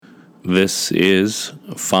This is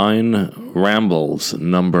Fine Rambles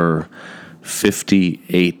number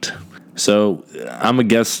 58. So I'm a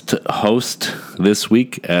guest host this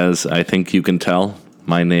week, as I think you can tell.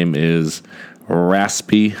 My name is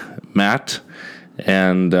Raspy Matt,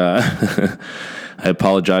 and I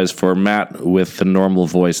apologize for Matt with the normal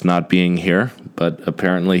voice not being here, but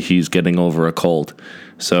apparently he's getting over a cold,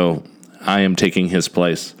 so I am taking his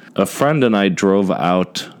place. A friend and I drove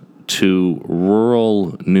out to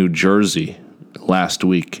rural New Jersey last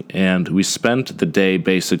week, and we spent the day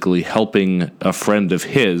basically helping a friend of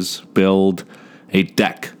his build a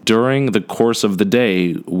deck. During the course of the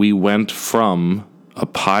day, we went from a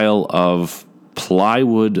pile of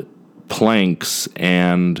plywood planks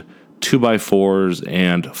and 2x4s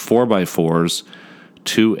and 4x4s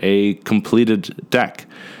to a completed deck.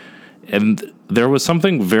 And there was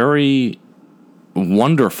something very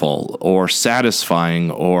wonderful or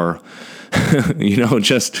satisfying or,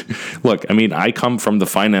 just look, I come from the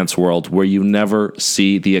finance world where you never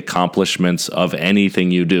see the accomplishments of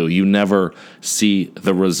anything you do. You never see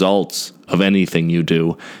the results of anything you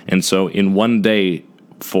do. And so in one day,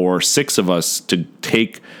 for 6 of us to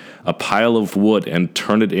take a pile of wood and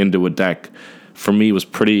turn it into a deck, for me was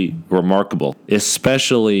pretty remarkable,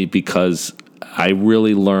 especially because I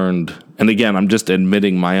really learned, and again, I'm just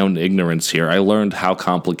admitting my own ignorance here, I learned how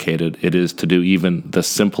complicated it is to do even the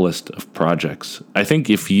simplest of projects. I think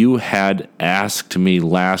if you had asked me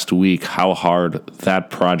last week how hard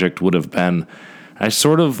that project would have been, I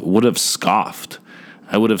sort of would have scoffed.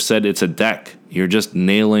 I would have said it's a deck. You're just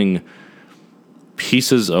nailing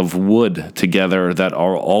pieces of wood together that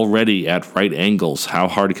are already at right angles. How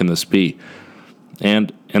hard can this be?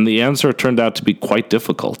 And the answer turned out to be quite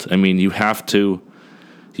difficult. You have to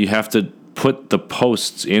put the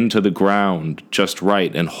posts into the ground just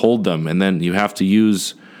right and hold them, and then you have to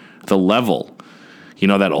use the level.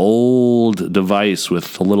 That old device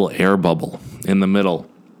with the little air bubble in the middle.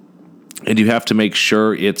 And you have to make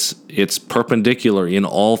sure it's perpendicular in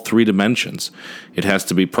all 3 dimensions. It has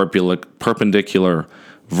to be perpendicular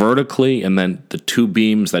vertically, and then the 2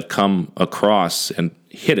 beams that come across and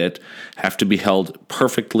hit it have to be held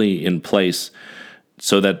perfectly in place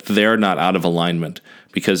so that they're not out of alignment.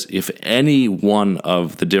 Because if any one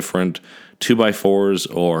of the different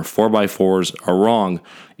 2x4s or 4x4s are wrong,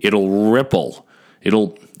 it'll ripple.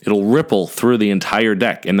 It'll ripple through the entire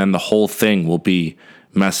deck, and then the whole thing will be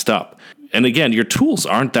messed up. And again, your tools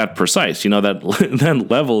aren't that precise. That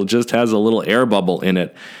level just has a little air bubble in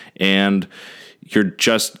it, and you're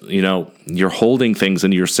just, you're holding things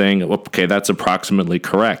and you're saying, okay, that's approximately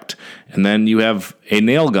correct. And then you have a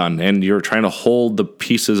nail gun and you're trying to hold the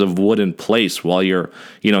pieces of wood in place while you're,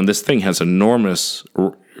 and this thing has enormous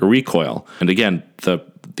recoil. And again, the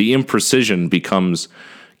imprecision becomes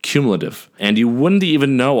cumulative. And you wouldn't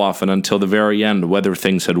even know often until the very end whether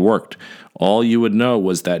things had worked. All you would know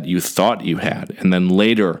was that you thought you had. And then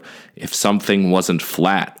later, if something wasn't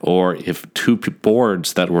flat or if 2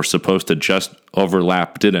 boards that were supposed to just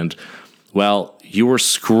overlap didn't, well, you were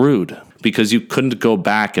screwed because you couldn't go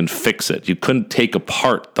back and fix it. You couldn't take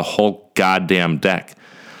apart the whole goddamn deck.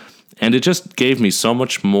 And it just gave me so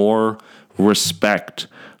much more respect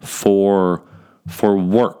for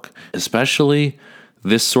work, especially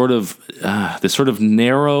this sort of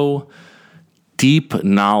narrow, deep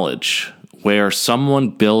knowledge where someone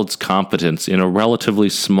builds competence in a relatively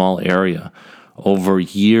small area over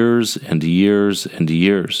years and years and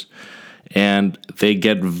years. And they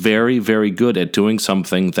get very, very good at doing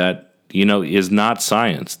something that, is not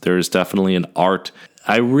science. There is definitely an art.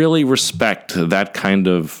 I really respect that kind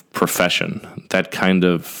of profession, that kind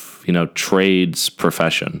of, trades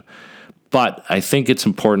profession. But I think it's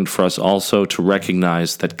important for us also to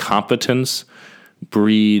recognize that competence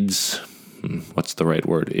breeds, what's the right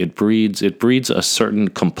word? It breeds a certain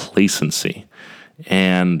complacency,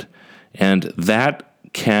 and that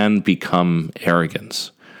can become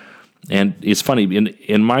arrogance. And it's funny,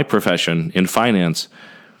 in my profession, in finance,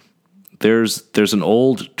 there's an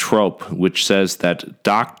old trope which says that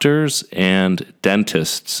doctors and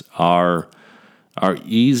dentists are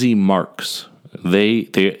easy marks.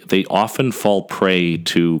 They often fall prey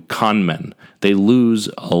to con men. They lose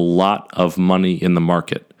a lot of money in the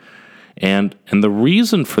market. And the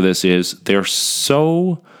reason for this is they're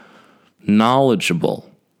so knowledgeable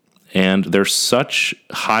and there's such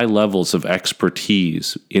high levels of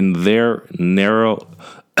expertise in their narrow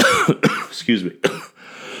excuse me.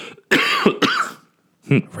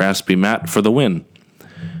 Raspy Matt for the win.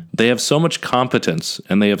 They have so much competence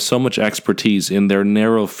and they have so much expertise in their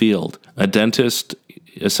narrow field. A dentist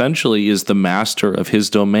essentially is the master of his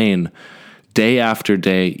domain day after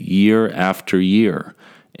day, year after year.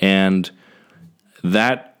 And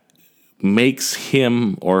that makes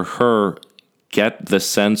him or her get the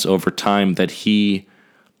sense over time that he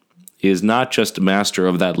is not just master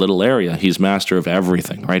of that little area, he's master of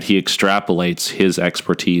everything, right? He extrapolates his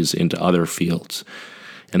expertise into other fields.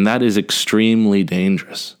 And that is extremely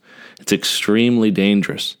dangerous. It's extremely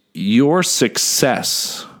dangerous. Your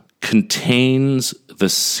success contains the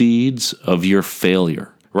seeds of your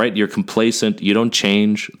failure, right? You're complacent, you don't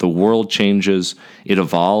change, the world changes, it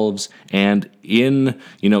evolves, and in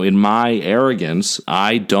my arrogance,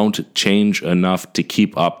 I don't change enough to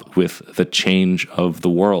keep up with the change of the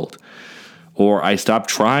world. Or I stop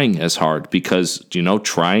trying as hard because,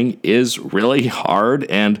 trying is really hard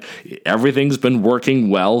and everything's been working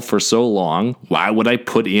well for so long. Why would I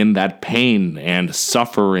put in that pain and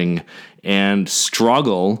suffering and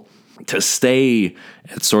struggle to stay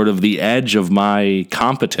at sort of the edge of my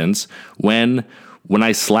competence when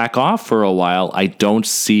I slack off for a while, I don't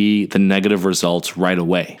see the negative results right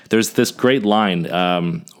away? There's this great line,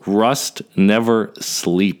 rust never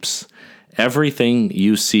sleeps. Everything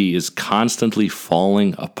you see is constantly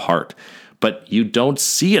falling apart, but you don't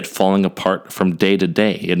see it falling apart from day to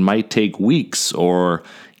day. It might take weeks or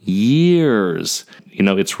years.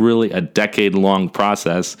 It's really a decade-long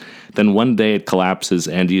process. Then one day it collapses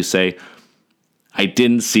and you say, I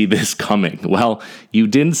didn't see this coming. Well, you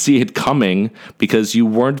didn't see it coming because you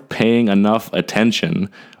weren't paying enough attention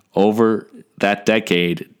over that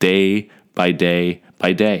decade, day by day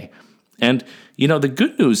by day. And the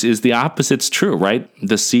good news is the opposite's true, right?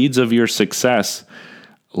 The seeds of your success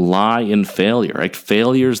lie in failure. Like,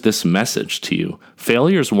 failure's this message to you.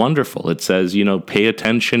 Failure's wonderful. It says, pay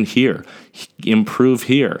attention here, improve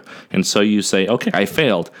here. And so you say, okay, I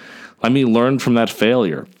failed. Let me learn from that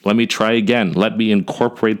failure. Let me try again. Let me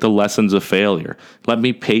incorporate the lessons of failure. Let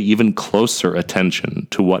me pay even closer attention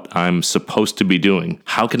to what I'm supposed to be doing.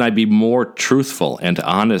 How can I be more truthful and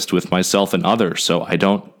honest with myself and others so I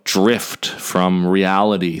don't drift from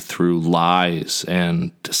reality through lies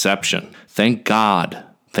and deception? Thank God.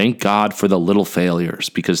 Thank God for the little failures,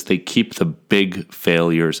 because they keep the big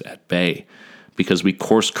failures at bay, because we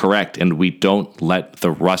course correct and we don't let the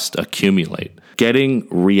rust accumulate. Getting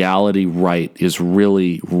reality right is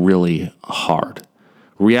really, really hard.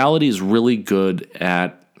 Reality is really good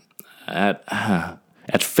at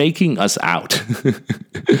faking us out,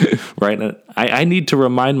 right? I need to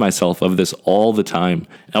remind myself of this all the time.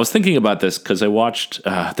 I was thinking about this because I watched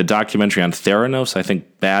the documentary on Theranos, I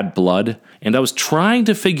think Bad Blood, and I was trying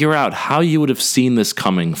to figure out how you would have seen this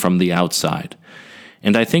coming from the outside.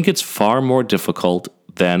 And I think it's far more difficult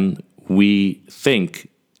than we think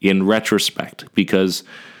in retrospect, because,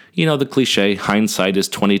 the cliche, hindsight is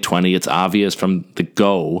 20/20. It's obvious from the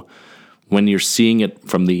go when you're seeing it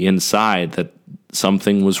from the inside that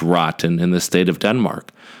something was rotten in the state of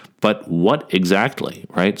Denmark. But what exactly,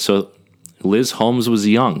 right? So Liz Holmes was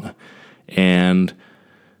young, and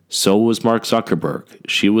so was Mark Zuckerberg.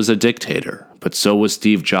 She was a dictator, but so was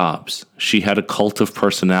Steve Jobs. She had a cult of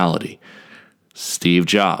personality. Steve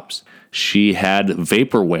Jobs. She had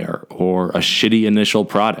vaporware or a shitty initial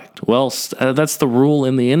product. Well, that's the rule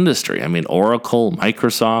in the industry. Oracle,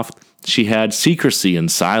 Microsoft. She had secrecy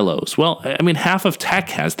and silos. Well, half of tech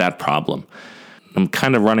has that problem. I'm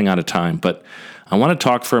kind of running out of time, but I want to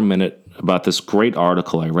talk for a minute about this great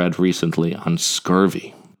article I read recently on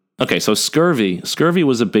scurvy. Okay, so scurvy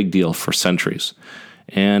was a big deal for centuries.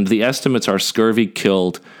 And the estimates are scurvy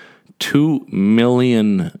killed 2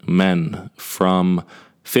 million men from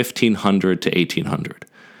 1500 to 1800.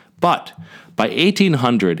 But by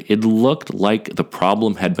 1800, it looked like the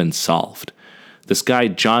problem had been solved. This guy,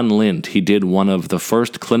 John Lind, he did one of the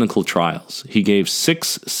first clinical trials. He gave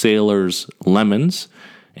 6 sailors lemons,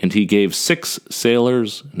 and he gave 6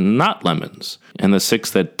 sailors not lemons. And the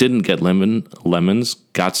 6 that didn't get lemons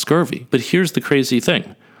got scurvy. But here's the crazy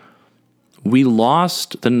thing. We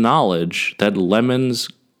lost the knowledge that lemons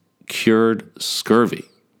cured scurvy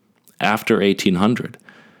after 1800.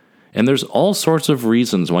 And there's all sorts of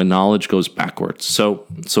reasons why knowledge goes backwards. So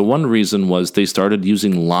one reason was they started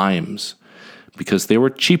using limes because they were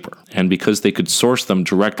cheaper and because they could source them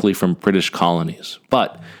directly from British colonies.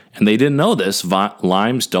 And they didn't know this,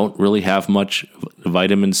 limes don't really have much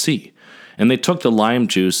vitamin C. And they took the lime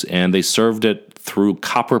juice and they served it through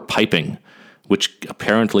copper piping, which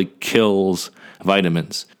apparently kills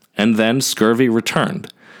vitamins. And then scurvy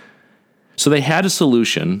returned. So they had a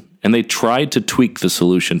solution, and they tried to tweak the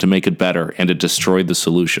solution to make it better, and it destroyed the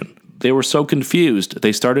solution. They were so confused,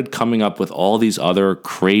 they started coming up with all these other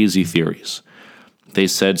crazy theories. They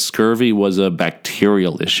said scurvy was a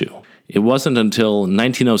bacterial issue. It wasn't until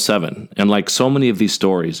 1907, and like so many of these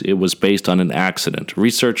stories, it was based on an accident.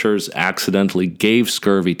 Researchers accidentally gave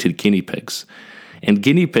scurvy to guinea pigs. And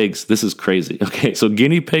guinea pigs, this is crazy. Okay, so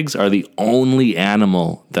guinea pigs are the only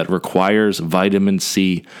animal that requires vitamin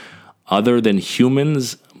C other than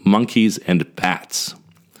humans, monkeys, and bats.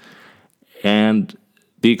 And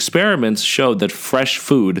the experiments showed that fresh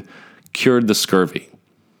food cured the scurvy.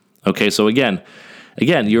 Okay, so again,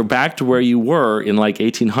 you're back to where you were in like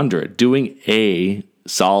 1800. Doing A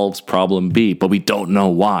solves problem B, but we don't know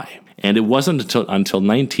why. And it wasn't until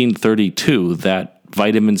 1932 that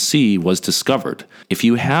vitamin C was discovered. If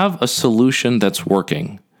you have a solution that's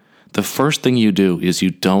working, the first thing you do is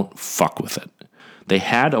you don't fuck with it. They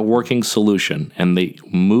had a working solution, and they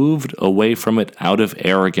moved away from it out of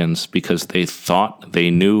arrogance because they thought they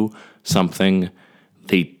knew something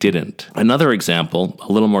they didn't. Another example,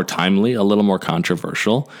 a little more timely, a little more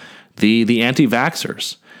controversial, the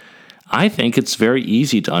anti-vaxxers. I think it's very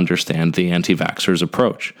easy to understand the anti-vaxxers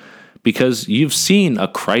approach because you've seen a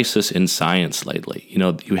crisis in science lately. You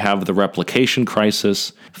know, you have the replication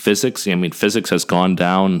crisis, physics. I mean, physics has gone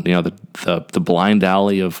down, you know, the blind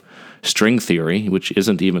alley of string theory, which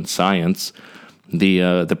isn't even science.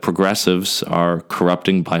 The progressives are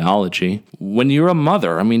corrupting biology. When you're a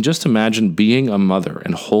mother, I mean, just imagine being a mother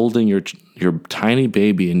and holding your tiny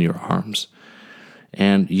baby in your arms.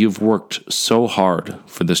 And you've worked so hard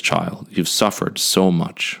for this child. You've suffered so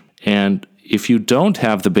much. And if you don't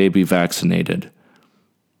have the baby vaccinated,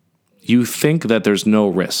 you think that there's no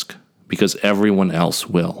risk because everyone else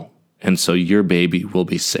will. And so your baby will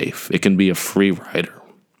be safe. It can be a free rider.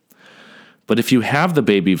 But if you have the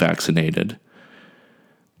baby vaccinated,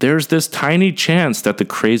 there's this tiny chance that the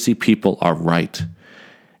crazy people are right,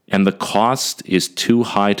 and the cost is too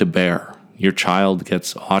high to bear. Your child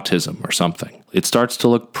gets autism or something. It starts to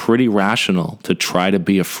look pretty rational to try to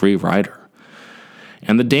be a free rider.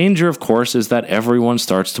 And the danger, of course, is that everyone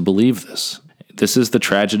starts to believe this. This is the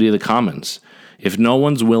tragedy of the commons. If no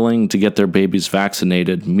one's willing to get their babies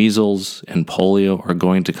vaccinated, measles and polio are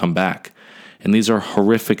going to come back. And these are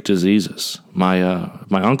horrific diseases. My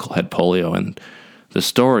uncle had polio, and the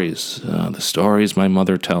stories my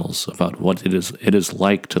mother tells about what it is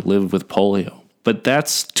like to live with polio. But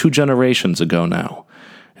that's 2 generations ago now.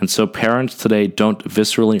 And so parents today don't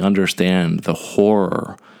viscerally understand the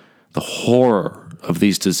horror of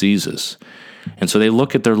these diseases. And so they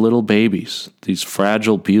look at their little babies, these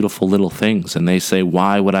fragile, beautiful little things, and they say,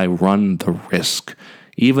 why would I run the risk?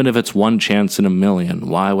 Even if it's 1 chance in a million,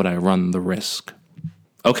 why would I run the risk?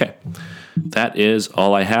 Okay, that is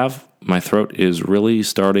all I have. My throat is really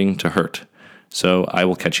starting to hurt. So I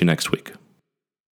will catch you next week.